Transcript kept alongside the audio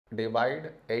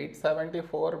divide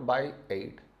 874 by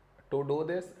 8. To do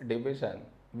this division,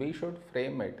 we should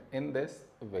frame it in this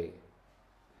way.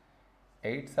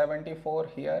 874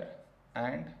 here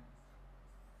and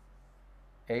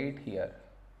 8 here.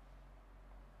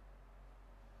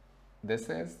 This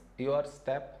is your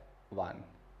step 1.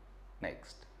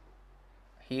 Next,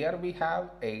 here we have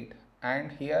 8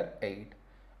 and here 8.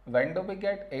 When do we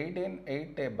get 8 in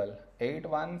 8 table? 8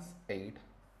 ones 8.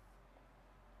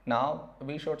 Now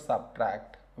we should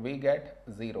subtract. We get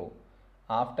 0.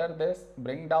 After this,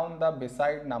 bring down the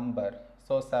beside number.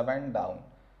 So 7 down.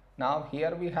 Now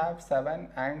here we have 7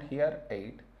 and here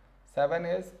 8. 7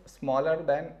 is smaller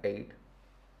than 8.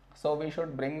 So we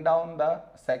should bring down the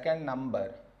second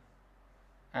number.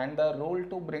 And the rule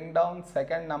to bring down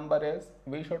second number is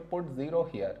we should put 0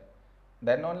 here.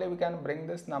 Then only we can bring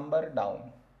this number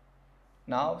down.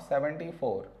 Now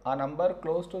 74. A number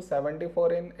close to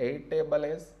 74 in 8 table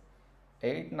is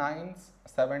 8 nines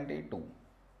 72.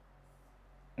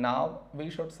 Now we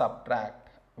should subtract.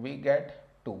 We get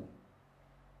 2.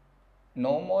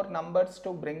 No more numbers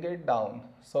to bring it down.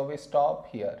 So we stop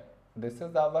here. This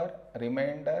is our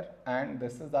remainder and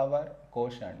this is our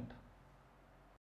quotient.